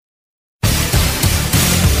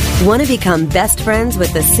Want to become best friends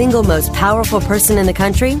with the single most powerful person in the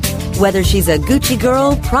country? Whether she's a Gucci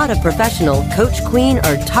girl, Prada professional, Coach queen,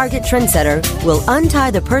 or Target trendsetter, we'll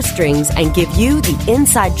untie the purse strings and give you the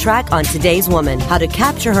inside track on today's woman. How to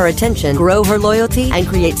capture her attention, grow her loyalty, and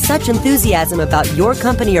create such enthusiasm about your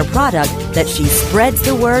company or product that she spreads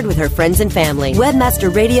the word with her friends and family.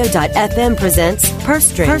 Webmasterradio.fm presents Purse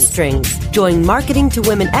Strings. Purse Strings. Join Marketing to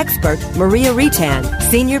Women expert Maria Retan,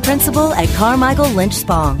 Senior Principal at Carmichael Lynch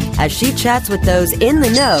Spong, as she chats with those in the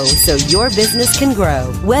know so your business can grow.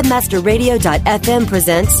 Webmasterradio.fm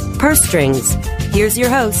presents Purse Strings. Here's your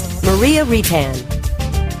host, Maria Retan.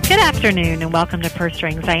 Good afternoon and welcome to Purse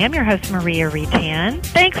Strings. I am your host, Maria Retan.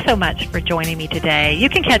 Thanks so much for joining me today. You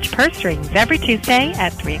can catch Purse Strings every Tuesday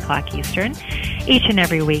at 3 o'clock Eastern. Each and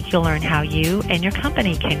every week, you'll learn how you and your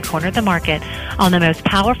company can corner the market on the most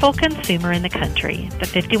powerful consumer in the country, the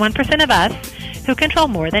 51% of us who control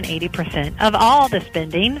more than 80% of all the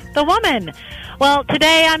spending, the woman. Well,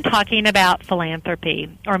 today I'm talking about philanthropy,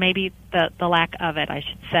 or maybe the lack of it, I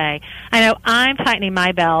should say. I know I'm tightening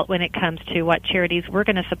my belt when it comes to what charities we're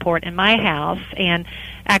going to support in my house, and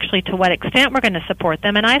actually to what extent we're going to support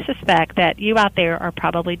them, and I suspect that you out there are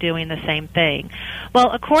probably doing the same thing.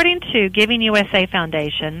 Well, according to Giving USA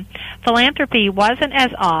Foundation, philanthropy wasn't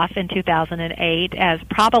as off in 2008 as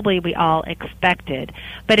probably we all expected,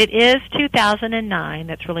 but it is 2009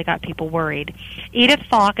 that's really got people worried. Edith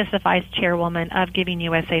Falk is the vice chairwoman of Giving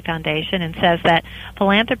USA Foundation and says that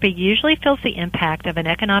philanthropy usually feels the impact of an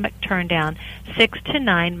economic turndown 6 to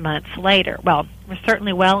 9 months later. Well, we're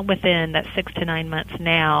certainly well within that 6 to 9 months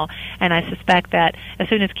now, and I suspect that as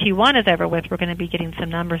soon as Q1 is over with, we're going to be getting some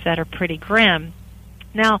numbers that are pretty grim.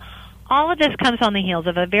 Now, all of this comes on the heels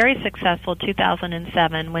of a very successful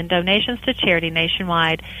 2007 when donations to charity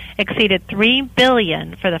nationwide exceeded $3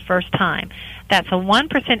 billion for the first time. That's a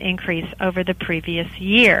 1% increase over the previous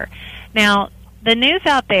year. Now, the news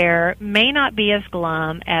out there may not be as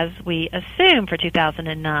glum as we assume for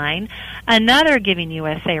 2009. Another Giving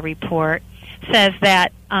USA report says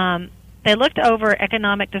that they looked over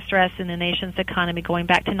economic distress in the nation's economy going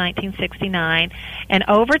back to 1969, and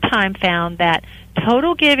over time found that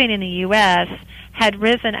total giving in the U.S. had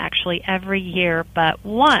risen actually every year but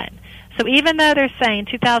one. So even though they're saying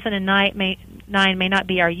 2009 may not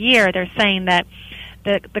be our year, they're saying that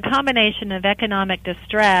the combination of economic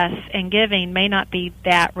distress and giving may not be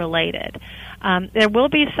that related. There will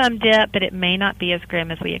be some dip, but it may not be as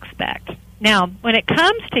grim as we expect. Now, when it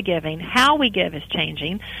comes to giving, how we give is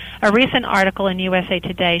changing. A recent article in USA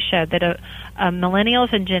Today showed that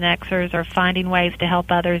millennials and Gen Xers are finding ways to help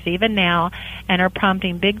others even now and are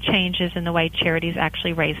prompting big changes in the way charities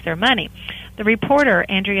actually raise their money. The reporter,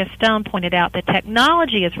 Andrea Stone, pointed out that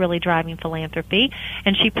technology is really driving philanthropy,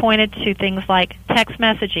 and she pointed to things like text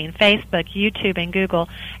messaging, Facebook, YouTube, and Google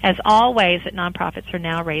as all ways that nonprofits are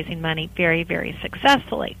now raising money very, very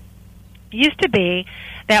successfully. It used to be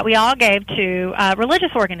that we all gave to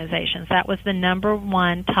religious organizations. That was the number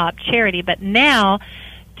one top charity. But now,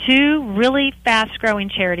 two really fast-growing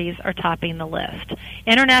charities are topping the list: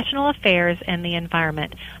 International Affairs and the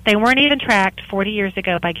Environment. They weren't even tracked 40 years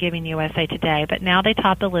ago by Giving USA Today, but now they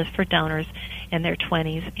top the list for donors in their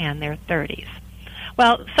 20s and their 30s.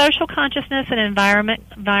 Well, social consciousness and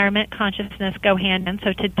environment consciousness go hand in.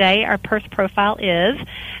 So today our purse profile is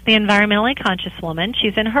the environmentally conscious woman.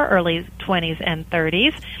 She's in her early 20s and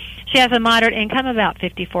 30s. She has a moderate income, about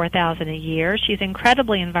 $54,000 a year. She's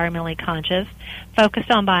incredibly environmentally conscious, focused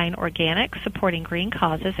on buying organic, supporting green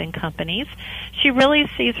causes and companies. She really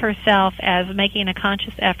sees herself as making a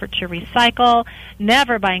conscious effort to recycle,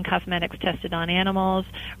 never buying cosmetics tested on animals,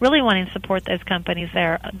 really wanting to support those companies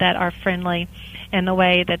that are friendly in the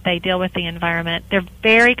way that they deal with the environment. They're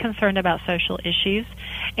very concerned about social issues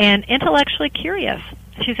and intellectually curious.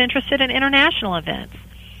 She's interested in international events.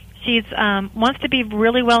 She wants to be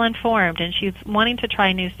really well informed, and she's wanting to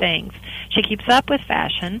try new things. She keeps up with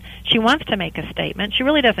fashion. She wants to make a statement. She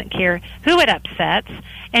really doesn't care who it upsets,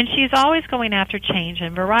 and she's always going after change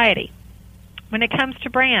and variety. When it comes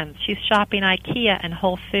to brands, she's shopping IKEA and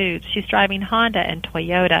Whole Foods. She's driving Honda and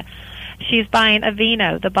Toyota. She's buying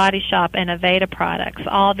Aveeno, The Body Shop, and Aveda products,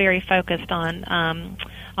 all very focused on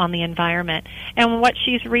the environment. And what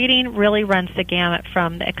she's reading really runs the gamut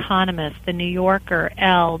from The Economist, The New Yorker,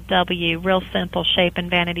 Elle, W, Real Simple, Shape, and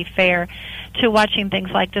Vanity Fair, to watching things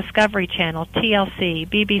like Discovery Channel, TLC,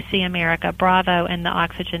 BBC America, Bravo, and the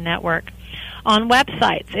Oxygen Network. On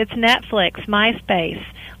websites, it's Netflix, MySpace,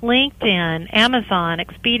 LinkedIn, Amazon,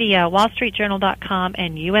 Expedia, WallStreetJournal.com,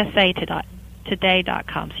 and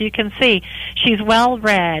USAtoday.com. So you can see she's well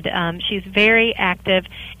read. She's very active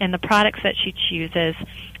in the products that she chooses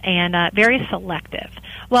and very selective.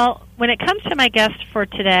 Well, when it comes to my guest for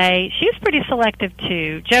today, she's pretty selective,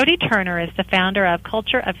 too. Jody Turner is the founder of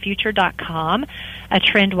CultureOfFuture.com, a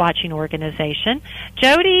trend-watching organization.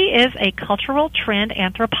 Jody is a cultural trend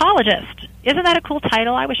anthropologist. Isn't that a cool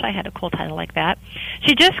title? I wish I had a cool title like that.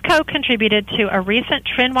 She just co-contributed to a recent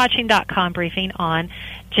TrendWatching.com briefing on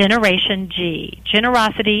Generation G,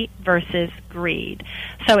 generosity versus greed.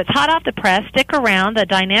 So it's hot off the press. Stick around, a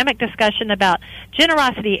dynamic discussion about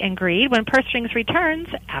generosity and greed when Purse Strings returns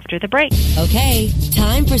after the break. Okay,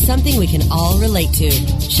 time for something we can all relate to.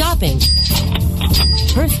 Shopping.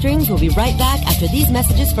 Purse Strings will be right back after these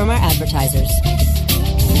messages from our advertisers.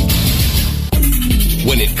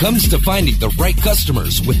 When it comes to finding the right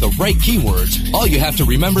customers with the right keywords, all you have to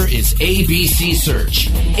remember is ABC Search.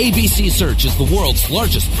 ABC Search is the world's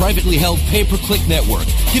largest privately held pay-per-click network,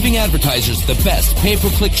 giving advertisers the best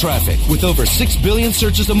pay-per-click traffic with over 6 billion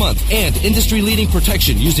searches a month and industry-leading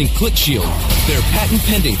protection using ClickShield. Their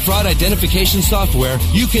patent-pending fraud identification software,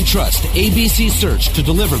 you can trust ABC Search to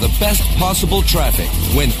deliver the best possible traffic.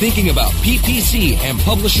 When thinking about PPC and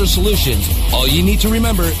publisher solutions, all you need to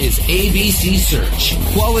remember is ABC Search.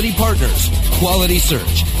 Quality partners, quality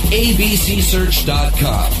search,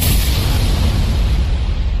 abcsearch.com.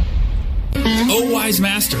 Oh, wise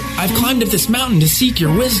master, I've climbed up this mountain to seek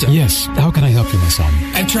your wisdom. Yes, how can I help you, my son?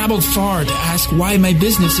 I've traveled far to ask why my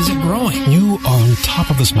business isn't growing. You are on top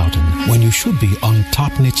of this mountain when you should be on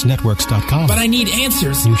TopNicheNetworks.com. But I need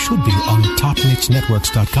answers. You should be on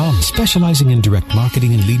TopNicheNetworks.com, specializing in direct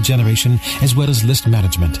marketing and lead generation as well as list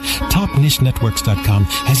management. TopNicheNetworks.com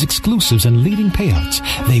has exclusives and leading payouts.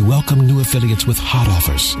 They welcome new affiliates with hot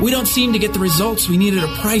offers. We don't seem to get the results we need at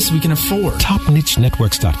a price we can afford.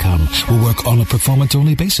 TopNicheNetworks.com will work on a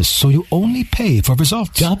performance-only basis, so you only pay for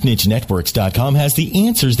results. TopNicheNetworks.com has the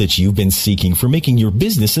answers that you've been seeking for making your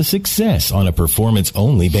business a success on a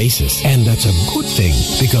performance-only basis. And that's a good thing,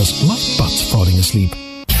 because my butt's falling asleep.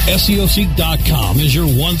 SEOseek.com is your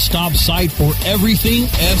one-stop site for everything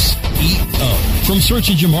SEO. From search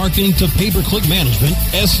engine marketing to pay-per-click management,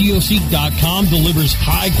 SEOseek.com delivers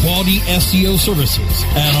high-quality SEO services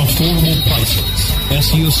at affordable prices.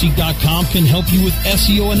 SEOseek.com can help you with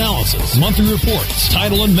SEO analysis, monthly reports,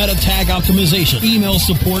 title and meta tag optimization, email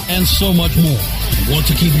support, and so much more. Want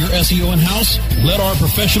to keep your SEO in-house? Let our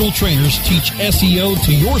professional trainers teach SEO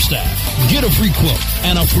to your staff. Get a free quote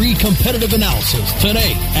and a free competitive analysis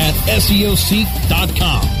today at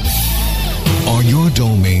SEOseek.com. Are your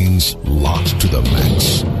domains locked to the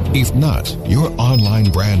max? If not, your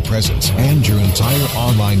online brand presence and your entire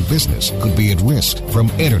online business could be at risk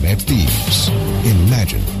from internet thieves.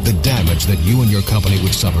 Imagine the damage that you and your company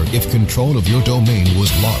would suffer if control of your domain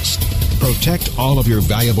was lost. Protect all of your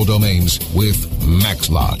valuable domains with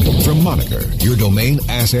MaxLock. From Moniker, your domain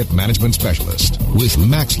asset management specialist. With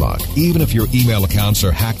MaxLock, even if your email accounts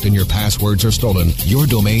are hacked and your passwords are stolen, your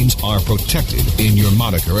domains are protected in your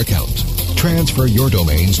Moniker account. Transfer your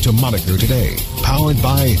domains to Moniker today. Powered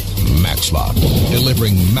by MaxLock,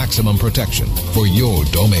 delivering maximum protection for your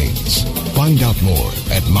domains. Find out more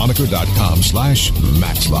at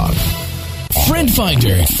moniker.com/MaxLock. Friend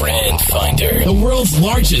Finder, the world's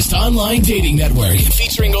largest online dating network,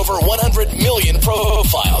 featuring over 100 million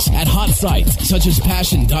profiles at hot sites such as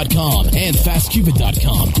Passion.com and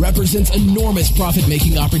FastCupid.com, represents enormous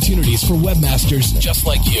profit-making opportunities for webmasters just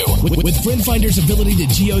like you. With Friend Finder's ability to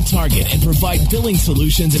geo-target and provide billing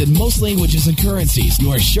solutions in most languages and currencies,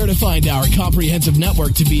 you are sure to find our comprehensive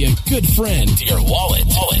network to be a good friend to your wallet.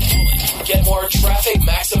 Get more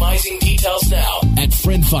traffic-maximizing details now at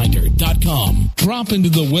FriendFinder.com. Drop into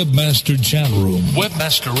the Webmaster chat room.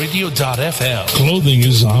 Webmasterradio.fm. Clothing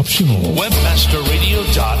is optional.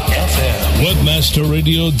 Webmasterradio.fm.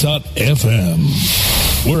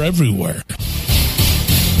 Webmasterradio.fm. We're everywhere.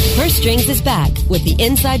 Purse Strings is back with the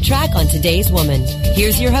inside track on today's woman.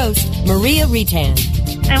 Here's your host, Maria Retan.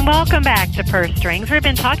 And welcome back to Purse Strings. We've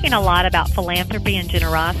been talking a lot about philanthropy and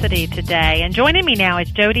generosity today. And joining me now is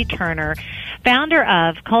Jody Turner, founder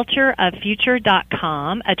of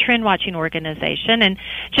CultureOfFuture.com, a trend-watching organization. And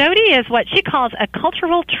Jody is what she calls a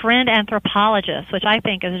cultural trend anthropologist, which I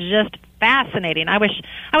think is just fascinating. I wish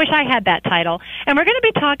I had that title. And we're going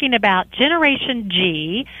to be talking about Generation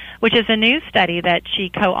G, which is a new study that she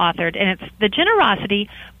co-authored, and it's the generosity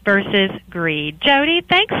versus greed. Jody,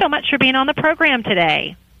 thanks so much for being on the program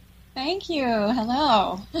today. Thank you.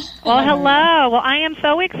 Hello. Well, hello. Well, I am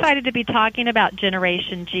so excited to be talking about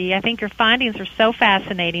Generation G. I think your findings are so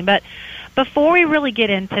fascinating. But before we really get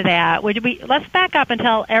into that, let's back up and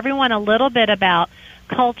tell everyone a little bit about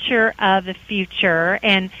Culture of the Future.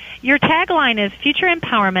 And your tagline is Future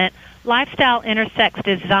Empowerment, Lifestyle Intersects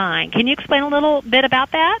Design. Can you explain a little bit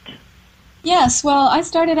about that? Yes, well, I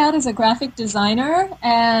started out as a graphic designer,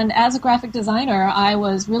 and as a graphic designer, I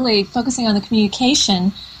was really focusing on the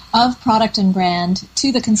communication of product and brand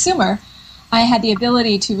to the consumer. I had the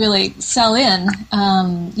ability to really sell in,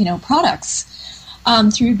 products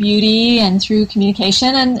through beauty and through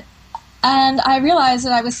communication, and I realized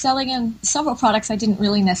that I was selling in several products I didn't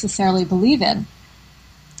really necessarily believe in.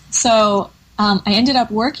 So I ended up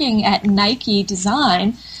working at Nike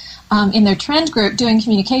Design in their trend group doing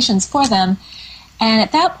communications for them. And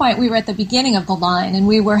at that point, we were at the beginning of the line, and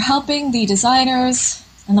we were helping the designers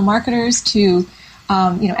and the marketers to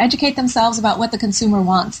educate themselves about what the consumer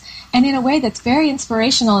wants, and in a way that's very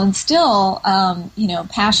inspirational and still,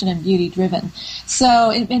 passion and beauty driven. So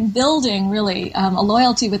in building really a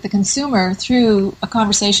loyalty with the consumer through a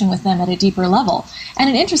conversation with them at a deeper level and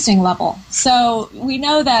an interesting level. So we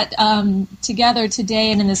know that together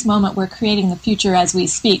today and in this moment, we're creating the future as we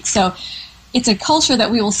speak. So it's a culture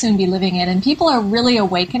that we will soon be living in, and people are really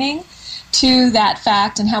awakening to that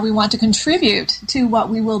fact and how we want to contribute to what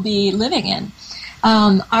we will be living in.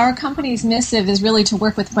 Our company's missive is really to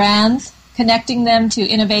work with brands, connecting them to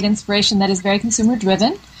innovate inspiration that is very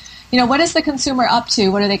consumer-driven. What is the consumer up to?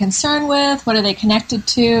 What are they concerned with? What are they connected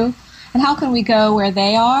to? And how can we go where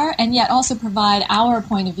they are and yet also provide our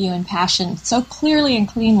point of view and passion so clearly and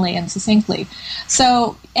cleanly and succinctly?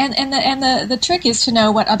 So, and the trick is to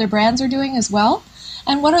know what other brands are doing as well,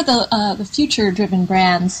 and what are the future-driven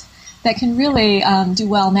brands that can really do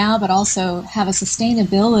well now, but also have a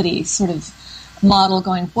sustainability sort of model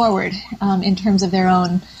going forward in terms of their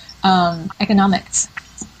own economics.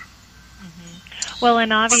 Mm-hmm. Well,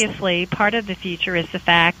 and obviously part of the future is the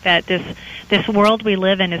fact that this world we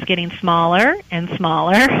live in is getting smaller and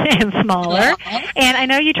smaller and smaller. Yeah. And I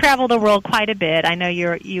know you travel the world quite a bit. I know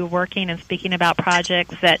you're working and speaking about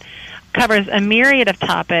projects that covers a myriad of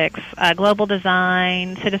topics, global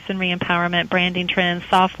design, citizenry empowerment, branding trends,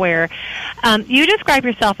 software. You describe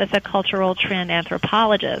yourself as a cultural trend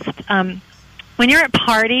anthropologist. When you're at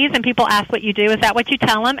parties and people ask what you do, is that what you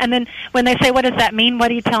tell them? And then when they say, what does that mean, what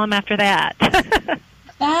do you tell them after that?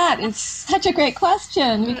 That is such a great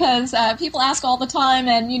question, because people ask all the time,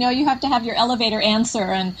 and, you have to have your elevator answer.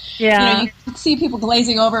 And, you see people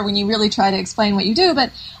glazing over when you really try to explain what you do.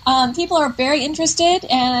 But people are very interested,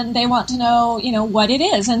 and they want to know, what it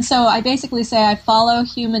is. And so I basically say I follow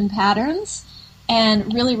human patterns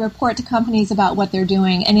and really report to companies about what they're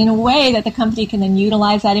doing, and in a way that the company can then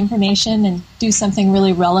utilize that information and do something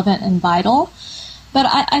really relevant and vital. But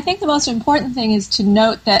I think the most important thing is to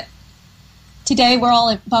note that today we're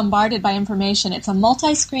all bombarded by information. It's a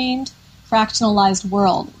multi-screened, fractionalized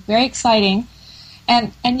world. Very exciting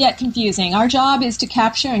and yet confusing. Our job is to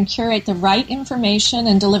capture and curate the right information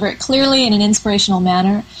and deliver it clearly in an inspirational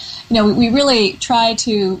manner. We really try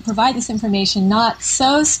to provide this information not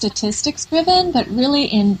so statistics-driven, but really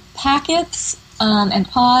in packets and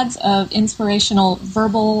pods of inspirational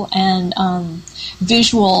verbal and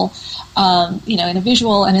visual, in a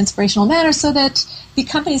visual and inspirational manner, so that the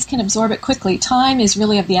companies can absorb it quickly. Time is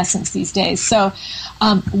really of the essence these days. So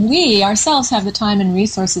we ourselves have the time and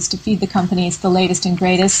resources to feed the companies the latest and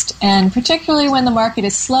greatest. And particularly when the market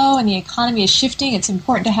is slow and the economy is shifting, it's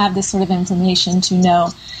important to have this sort of information to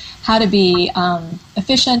know how to be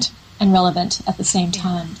efficient and relevant at the same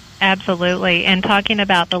time. Absolutely. And talking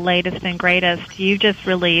about the latest and greatest, you just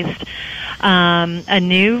released a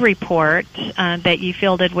new report that you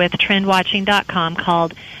fielded with trendwatching.com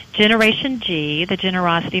called Generation G, the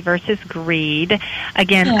Generosity versus Greed.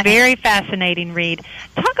 Again, very fascinating read.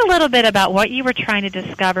 Talk a little bit about what you were trying to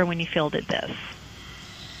discover when you fielded this.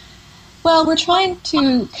 Well, we're trying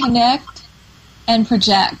to connect and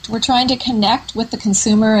project. We're trying to connect with the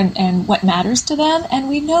consumer and what matters to them. And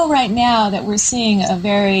we know right now that we're seeing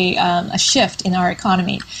a shift in our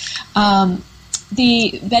economy.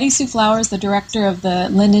 Betty Sue Flowers, the director of the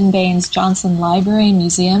Lyndon Baines Johnson Library and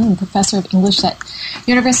Museum and professor of English at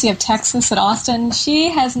University of Texas at Austin, she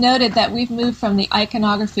has noted that we've moved from the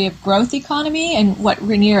iconography of growth economy and what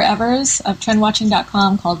Rainier Evers of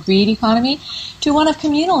trendwatching.com called greed economy to one of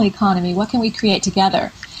communal economy. What can we create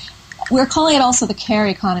together? We're calling it also the care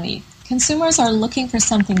economy. Consumers are looking for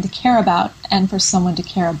something to care about and for someone to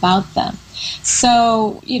care about them.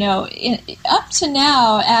 So, up to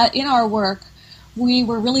now in our work, we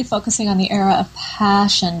were really focusing on the era of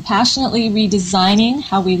passion, passionately redesigning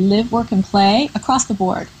how we live, work, and play across the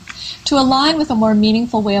board to align with a more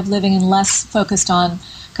meaningful way of living and less focused on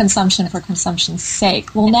consumption for consumption's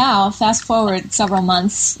sake. Well, now, fast forward several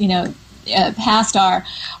months, past our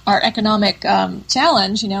economic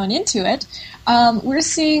challenge, and into it, we're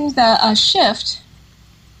seeing the shift,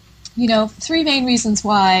 three main reasons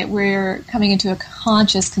why we're coming into a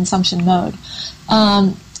conscious consumption mode.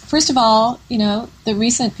 First of all, the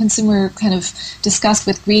recent consumer kind of discussed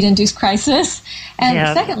with greed-induced crisis.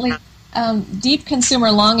 And secondly, deep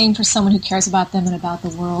consumer longing for someone who cares about them and about the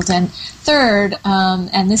world. And third,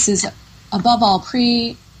 and this is above all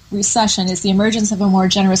pre-recession, is the emergence of a more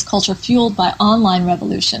generous culture fueled by online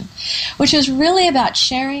revolution, which is really about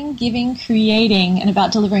sharing, giving, creating, and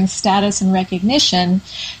about delivering status and recognition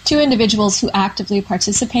to individuals who actively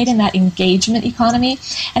participate in that engagement economy.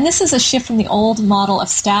 And this is a shift from the old model of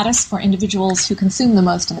status for individuals who consume the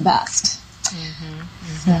most and the best.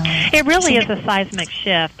 It really is a seismic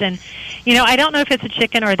shift. And, I don't know if it's a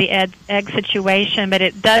chicken or the egg situation, but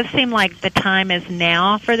it does seem like the time is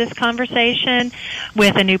now for this conversation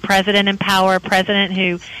with a new president in power, a president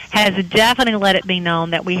who has definitely let it be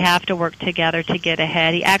known that we have to work together to get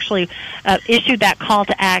ahead. He actually issued that call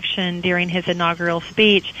to action during his inaugural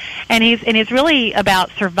speech, and it's really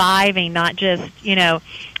about surviving, not just,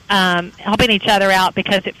 helping each other out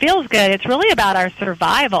because it feels good. It's really about our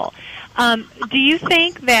survival. Do you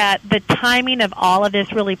think that the timing of all of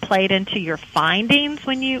this really played into your findings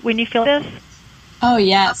when you feel this? Oh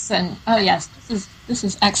yes, this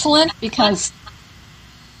is excellent because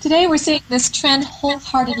today we're seeing this trend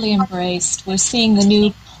wholeheartedly embraced. We're seeing the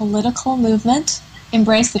new political movement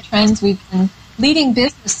embrace the trends we've been leading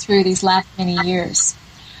business through these last many years,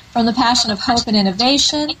 from the passion of hope and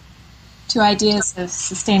innovation to ideas of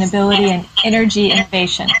sustainability and energy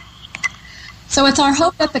innovation. So it's our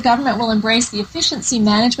hope that the government will embrace the efficiency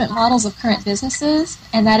management models of current businesses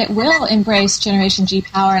and that it will embrace Generation G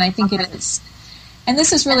power, and I think it is. And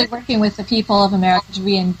this is really working with the people of America to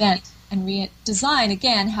reinvent and redesign,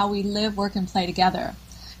 again, how we live, work, and play together.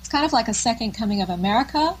 It's kind of like a second coming of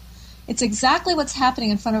America. It's exactly what's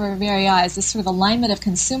happening in front of our very eyes, this sort of alignment of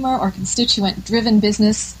consumer or constituent-driven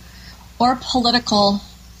business or political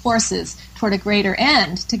forces toward a greater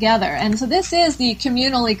end together. And so this is the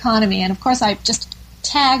communal economy. And of course, I just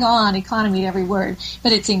tag on economy to every word,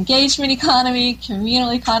 but it's engagement economy,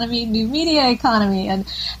 communal economy, new media economy, and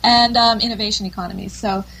innovation economy.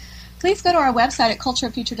 So please go to our website at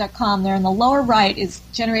cultureoffuture.com. There in the lower right is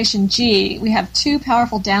Generation G. We have 2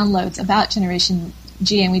 powerful downloads about Generation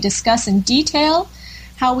G, and we discuss in detail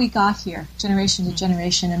how we got here, generation to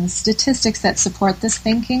generation, and the statistics that support this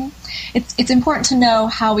thinking. It's important to know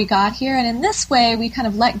how we got here, and in this way, we kind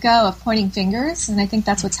of let go of pointing fingers, and I think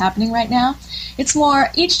that's what's happening right now. It's more,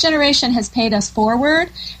 each generation has paid us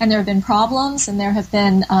forward, and there have been problems, and there have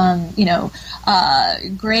been,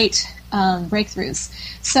 great breakthroughs.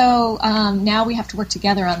 So now we have to work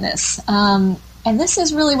together on this. And this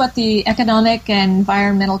is really what the economic and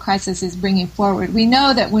environmental crisis is bringing forward. We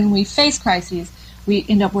know that when we face crises, we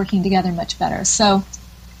end up working together much better. So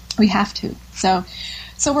we have to. So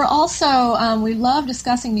we're also, we love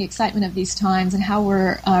discussing the excitement of these times and how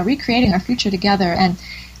we're recreating our future together. And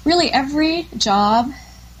really every job,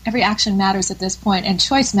 every action matters at this point, and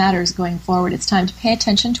choice matters going forward. It's time to pay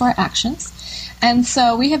attention to our actions. And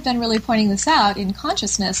so we have been really pointing this out in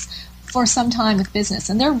consciousness for some time with business,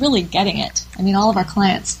 and they're really getting it. I mean, all of our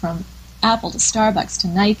clients, from Apple to Starbucks to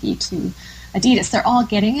Nike to Adidas, they're all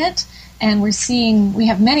getting it. And we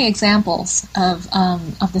have many examples of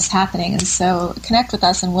this happening, and so connect with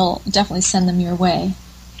us, and we'll definitely send them your way.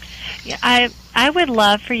 Yeah, I would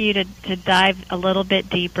love for you to dive a little bit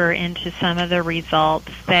deeper into some of the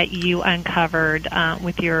results that you uncovered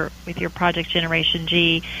with your project Generation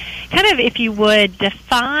G. Kind of, if you would,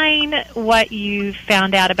 define what you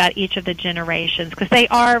found out about each of the generations, because they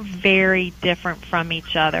are very different from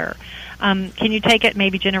each other. Can you take it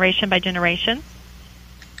maybe generation by generation?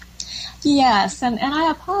 Yes, and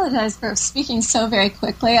I apologize for speaking so very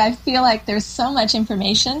quickly. I feel like there's so much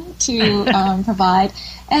information to provide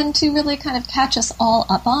and to really kind of catch us all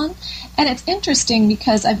up on. And it's interesting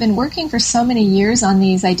because I've been working for so many years on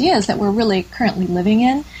these ideas that we're really currently living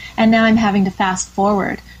in, and now I'm having to fast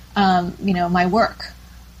forward, my work.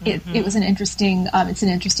 It was an interesting, it's an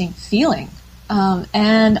interesting feeling.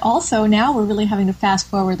 And also now we're really having to fast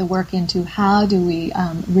forward the work into how do we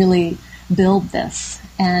really build this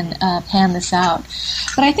and pan this out.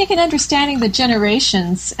 But I think in understanding the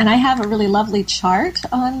generations, and I have a really lovely chart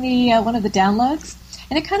on the one of the downloads,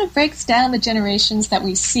 and it kind of breaks down the generations that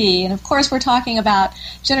we see. And of course, we're talking about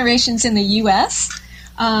generations in the U.S.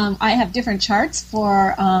 I have different charts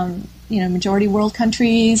for majority world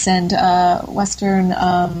countries and Western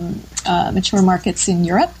mature markets in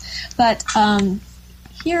Europe. But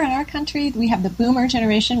here in our country, we have the Boomer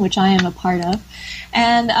generation, which I am a part of,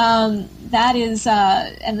 and that is,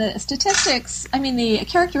 and the statistics. I mean, the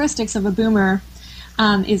characteristics of a Boomer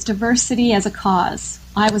is diversity as a cause.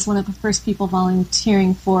 I was one of the first people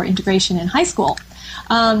volunteering for integration in high school.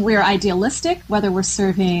 We're idealistic, whether we're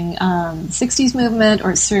serving the 60s movement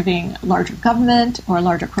or serving larger government or a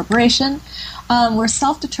larger corporation. We're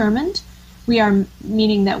self-determined. We are,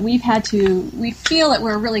 meaning that we feel that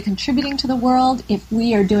we're really contributing to the world if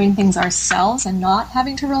we are doing things ourselves and not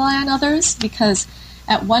having to rely on others, because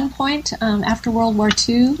at one point after World War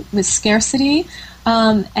II, with scarcity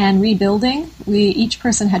and rebuilding, each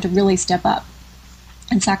person had to really step up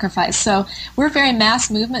and sacrifice. So we're very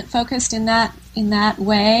mass movement focused in that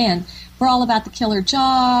way, and we're all about the killer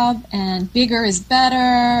job and bigger is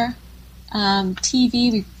better.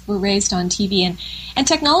 TV, we were raised on TV, and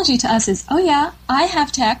technology to us is, oh yeah, I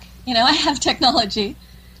have tech, I have technology.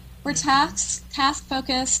 We're task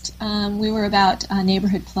focused. We were about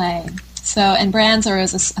neighborhood play. So, and brands are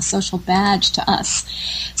as a social badge to us.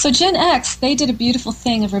 So Gen X, they did a beautiful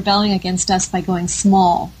thing of rebelling against us by going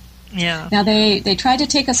small. Yeah. Now they tried to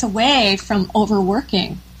take us away from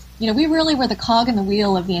overworking. We really were the cog in the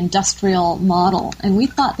wheel of the industrial model, and we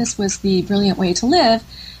thought this was the brilliant way to live,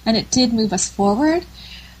 and it did move us forward.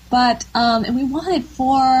 But and we wanted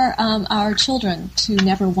for our children to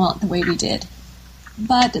never want the way we did.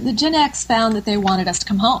 But the Gen X found that they wanted us to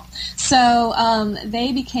come home. So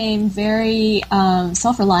they became very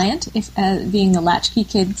self-reliant, being the latchkey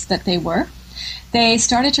kids that they were. They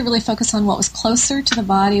started to really focus on what was closer to the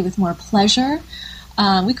body with more pleasure.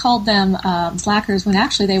 We called them slackers when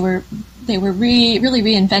actually they were really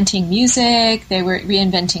reinventing music. They were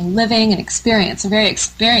reinventing living and experience. They're very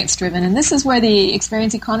experience-driven. And this is where the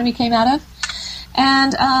experience economy came out of.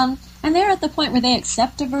 And they're at the point where they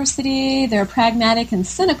accept diversity, they're pragmatic and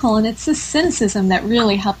cynical, and it's this cynicism that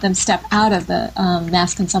really helped them step out of the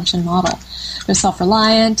mass consumption model. They're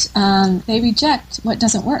self-reliant, they reject what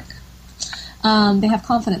doesn't work. They have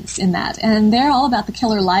confidence in that, and they're all about the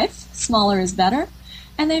killer life, smaller is better,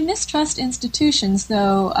 and they mistrust institutions,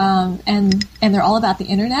 though, and they're all about the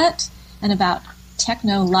internet and about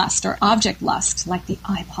techno-lust or object lust, like the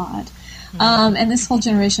iPod. And this whole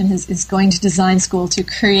generation is going to design school to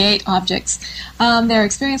create objects. They're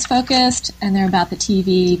experience-focused, and they're about the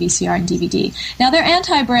TV, VCR, and DVD. Now, they're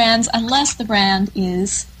anti-brands unless the brand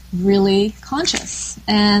is really conscious,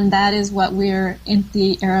 and that is what we're in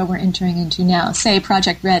the era we're entering into now. Say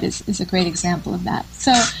Project Red is a great example of that.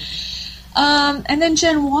 So, and then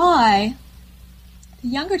Gen Y, the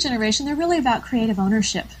younger generation, they're really about creative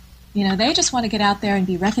ownership. They just want to get out there and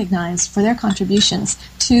be recognized for their contributions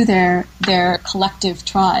to their collective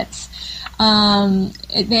tribes.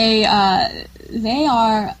 They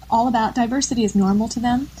are all about diversity is normal to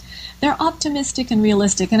them. They're optimistic and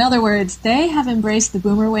realistic. In other words, they have embraced the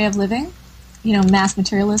boomer way of living, mass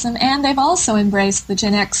materialism, and they've also embraced the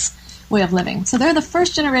Gen X way of living. So they're the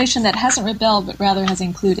first generation that hasn't rebelled, but rather has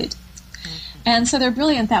included. And so they're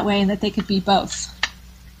brilliant that way in that they could be both.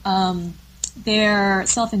 They're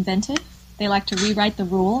self-inventive. They like to rewrite the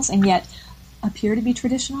rules and yet appear to be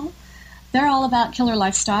traditional. They're all about killer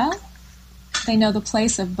lifestyle. They know the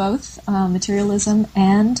place of both materialism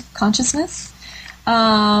and consciousness.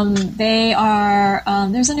 They are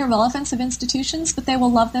there's an irrelevance of institutions, but they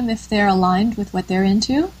will love them if they're aligned with what they're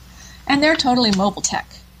into. And they're totally mobile tech.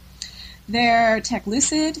 They're tech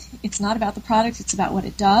lucid. It's not about the product, it's about what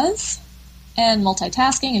it does. And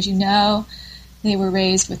multitasking, as you know. They were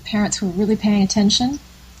raised with parents who were really paying attention,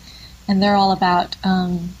 and they're all about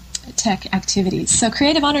tech activities. So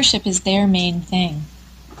creative ownership is their main thing.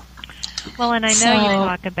 Well, and I know you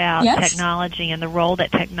talk about technology and the role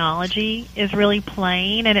that technology is really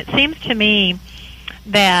playing, and it seems to me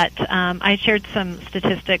that I shared some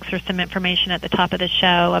statistics or some information at the top of the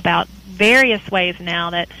show about various ways now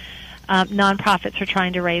that nonprofits are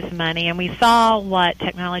trying to raise money, and we saw what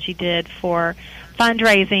technology did for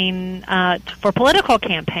fundraising for political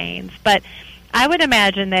campaigns, but I would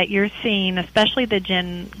imagine that you're seeing, especially the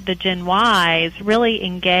Gen Ys, really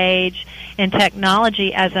engage in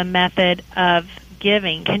technology as a method of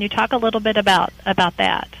giving. Can you talk a little bit about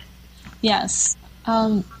that? Yes.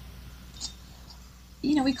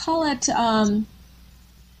 We call it,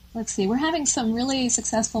 let's see, we're having some really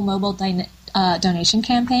successful mobile donation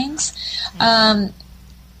campaigns.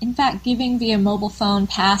 In fact, giving via mobile phone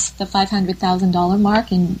passed the $500,000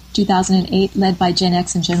 mark in 2008, led by Gen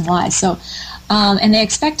X and Gen Y. So, and they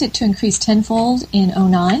expect it to increase tenfold in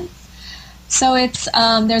 2009. So it's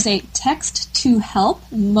there's a Text to Help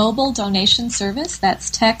mobile donation service. That's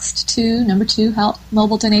Text to number 2 Help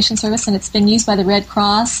mobile donation service, and it's been used by the Red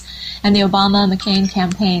Cross and the Obama-McCain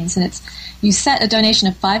campaigns. And it's you set a donation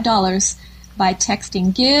of $5 by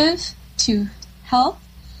texting "Give" to "Help,"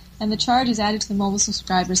 and the charge is added to the mobile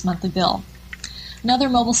subscriber's monthly bill. Another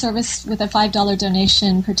mobile service with a $5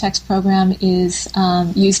 donation per text program is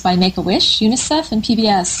used by Make-A-Wish, UNICEF, and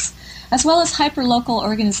PBS, as well as hyper-local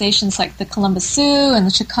organizations like the Columbus Zoo and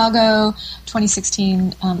the Chicago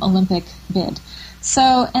 2016 Olympic bid.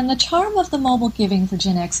 So, and the charm of the mobile giving for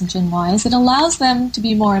Gen X and Gen Y is it allows them to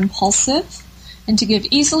be more impulsive and to give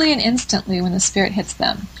easily and instantly when the spirit hits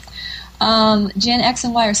them. Gen X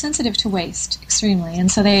and Y are sensitive to waste, extremely,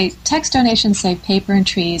 and so text donations save paper and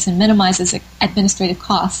trees and minimizes administrative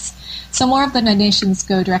costs. So more of the donations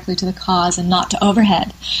go directly to the cause and not to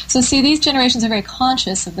overhead. So see, these generations are very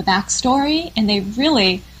conscious of the backstory, and they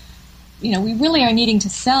really, we really are needing to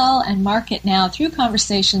sell and market now through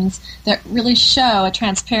conversations that really show a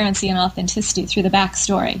transparency and authenticity through the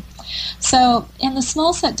backstory. So, and the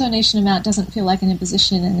small set donation amount doesn't feel like an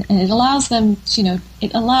imposition, and it allows them,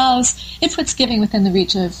 it puts giving within the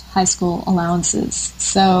reach of high school allowances.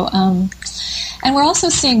 So, and we're also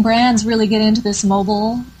seeing brands really get into this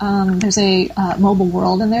mobile, there's a mobile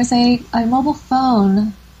world, and there's a mobile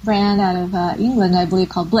phone brand out of England, I believe,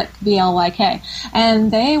 called Blyk, B-L-Y-K.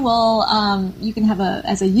 And they will, you can have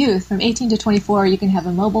as a youth, from 18 to 24, you can have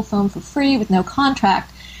a mobile phone for free with no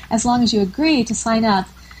contract, as long as you agree to sign up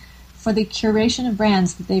for the curation of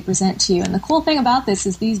brands that they present to you. And the cool thing about this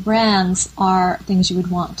is these brands are things you would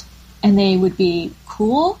want. And they would be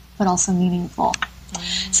cool, but also meaningful.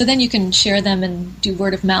 So then you can share them and do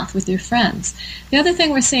word of mouth with your friends. The other thing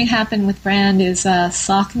we're seeing happen with brand is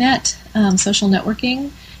SOCNet, social networking,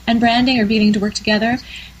 and branding are beginning to work together.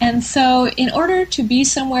 And so in order to be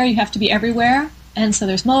somewhere, you have to be everywhere. And so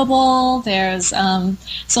there's mobile, there's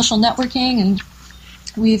social networking, and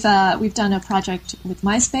we've done a project with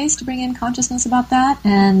MySpace to bring in consciousness about that.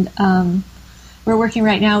 And we're working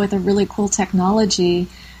right now with a really cool technology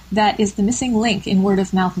that is the missing link in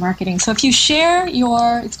word-of-mouth marketing. So if you share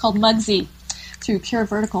it's called Mugsy through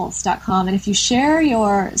pureverticals.com, and if you share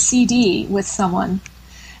your CD with someone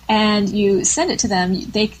and you send it to them,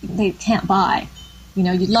 they can't buy.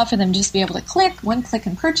 You'd love for them to just be able to one click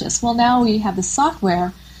and purchase. Well, now we have the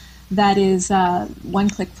software that is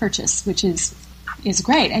one-click purchase, which is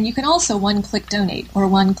great. And you can also one-click donate or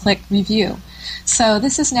one-click review. So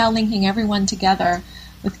this is now linking everyone together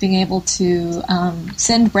with being able to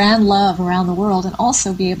send brand love around the world and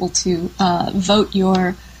also be able to vote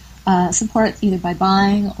your support either by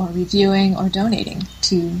buying or reviewing or donating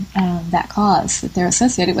to that cause that they're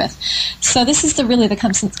associated with. So this is really the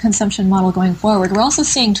consumption model going forward. We're also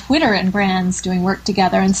seeing Twitter and brands doing work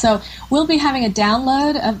together, and so we'll be having a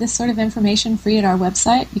download of this sort of information free at our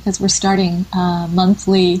website because we're starting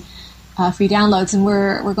monthly free downloads, and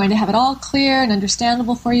we're going to have it all clear and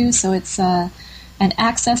understandable for you, so it's and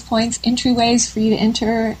access points, entryways for you to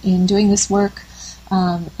enter in doing this work.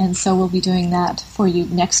 And so we'll be doing that for you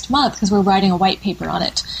next month because we're writing a white paper on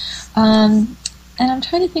it. And I'm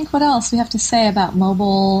trying to think what else we have to say about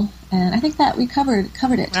mobile, and I think that we covered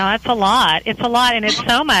it. Well, that's a lot. It's a lot, and it's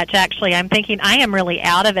so much, actually. I'm thinking I am really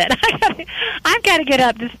out of it. I've got to get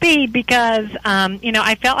up to speed because,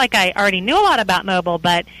 I felt like I already knew a lot about mobile,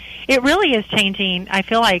 but it really is changing, I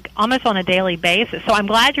feel like, almost on a daily basis. So I'm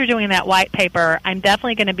glad you're doing that white paper. I'm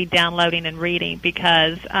definitely going to be downloading and reading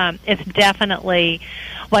because it's definitely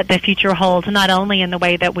what the future holds, not only in the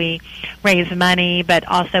way that we raise money, but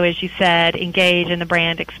also, as you said, engage in the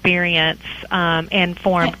brand experience and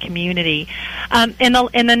form community. In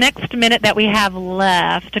the next minute that we have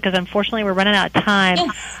left, because unfortunately we're running out of time,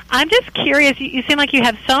 I'm just curious. You seem like you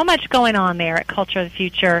have so much going on there at Culture of the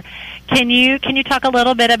Future. Can you talk a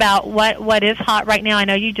little bit about what is hot right now? I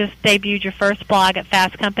know you just debuted your first blog at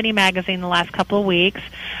Fast Company magazine the last couple of weeks.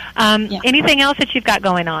 Anything else that you've got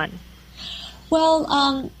going on? Well,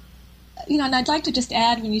 and I'd like to just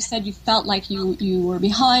add, when you said you felt like you were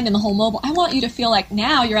behind in the whole mobile, I want you to feel like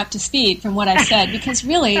now you're up to speed from what I said, because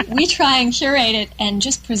really, we try and curate it and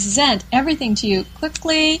just present everything to you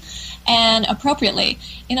quickly and appropriately.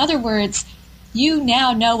 In other words, you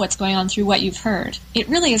now know what's going on through what you've heard. It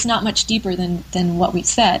really is not much deeper than what we've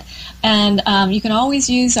said. And you can always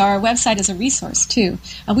use our website as a resource, too.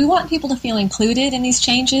 We want people to feel included in these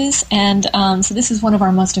changes, and so this is one of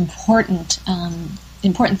our most important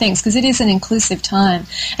things, because it is an inclusive time.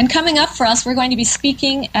 And coming up for us, we're going to be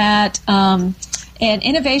speaking at an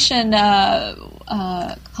innovation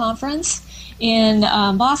conference in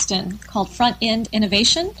Boston called Front End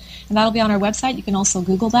Innovation. And that'll be on our website. You can also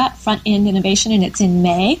Google that, Front End Innovation, and it's in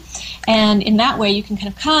May. And in that way, you can kind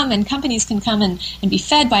of come, and companies can come and be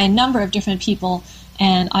fed by a number of different people.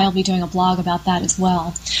 And I'll be doing a blog about that as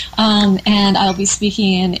well. And I'll be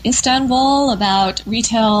speaking in Istanbul about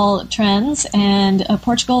retail trends and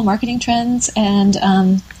Portugal marketing trends. And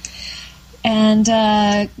and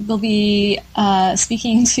we'll be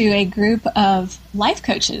speaking to a group of life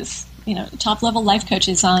coaches, top-level life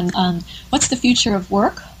coaches on what's the future of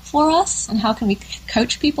work for us and how can we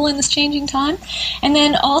coach people in this changing time. And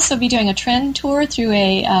then also be doing a trend tour through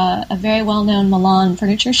a very well-known Milan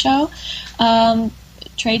furniture show,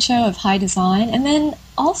 trade show of high design, and then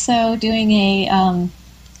also doing a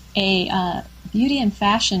beauty and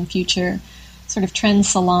fashion future sort of trend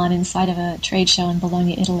salon inside of a trade show in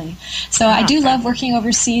Bologna, Italy. So I do love working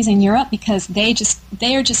overseas in Europe because they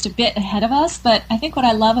are just a bit ahead of us. But I think what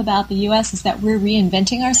I love about the U.S. is that we're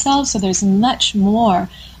reinventing ourselves. So there's much more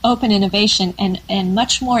open innovation and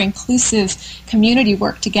much more inclusive community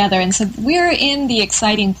work together. And so we're in the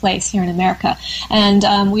exciting place here in America.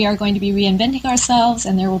 And we are going to be reinventing ourselves,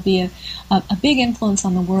 and there will be a big influence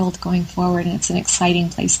on the world going forward. And it's an exciting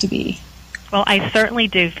place to be. Well, I certainly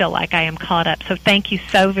do feel like I am caught up. So thank you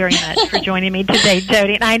so very much for joining me today,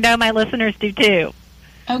 Jody. And I know my listeners do too.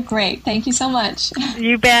 Oh, great. Thank you so much.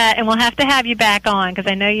 You bet. And we'll have to have you back on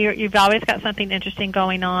because I know you've always got something interesting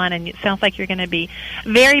going on, and it sounds like you're going to be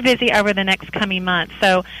very busy over the next coming months.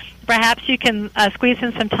 So perhaps you can squeeze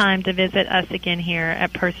in some time to visit us again here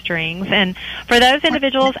at Purse Strings. And for those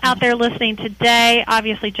individuals out there listening today,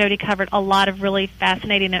 obviously Jody covered a lot of really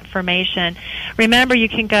fascinating information. Remember, you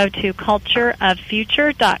can go to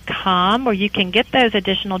cultureoffuture.com where you can get those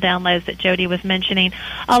additional downloads that Jody was mentioning,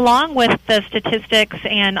 along with the statistics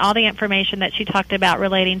and all the information that she talked about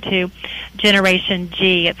relating to Generation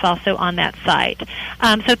G. It's also on that site.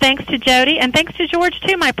 So thanks to Jody, and thanks to George,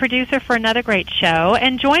 too, my producer, for another great show.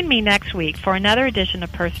 And join me next week for another edition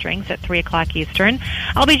of Purse Strings at 3 o'clock Eastern.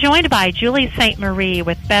 I'll be joined by Julie St. Marie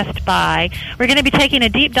with Best Buy. We're going to be taking a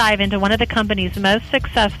deep dive into one of the company's most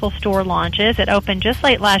successful store launches. It opened just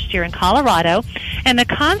late last year in Colorado, and the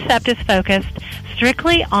concept is focused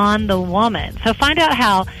strictly on the woman. So find out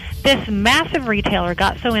how this massive retailer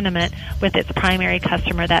got so intimate with its primary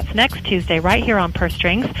customer. That's next Tuesday right here on Purse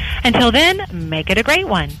Strings. Until then, make it a great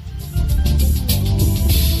one.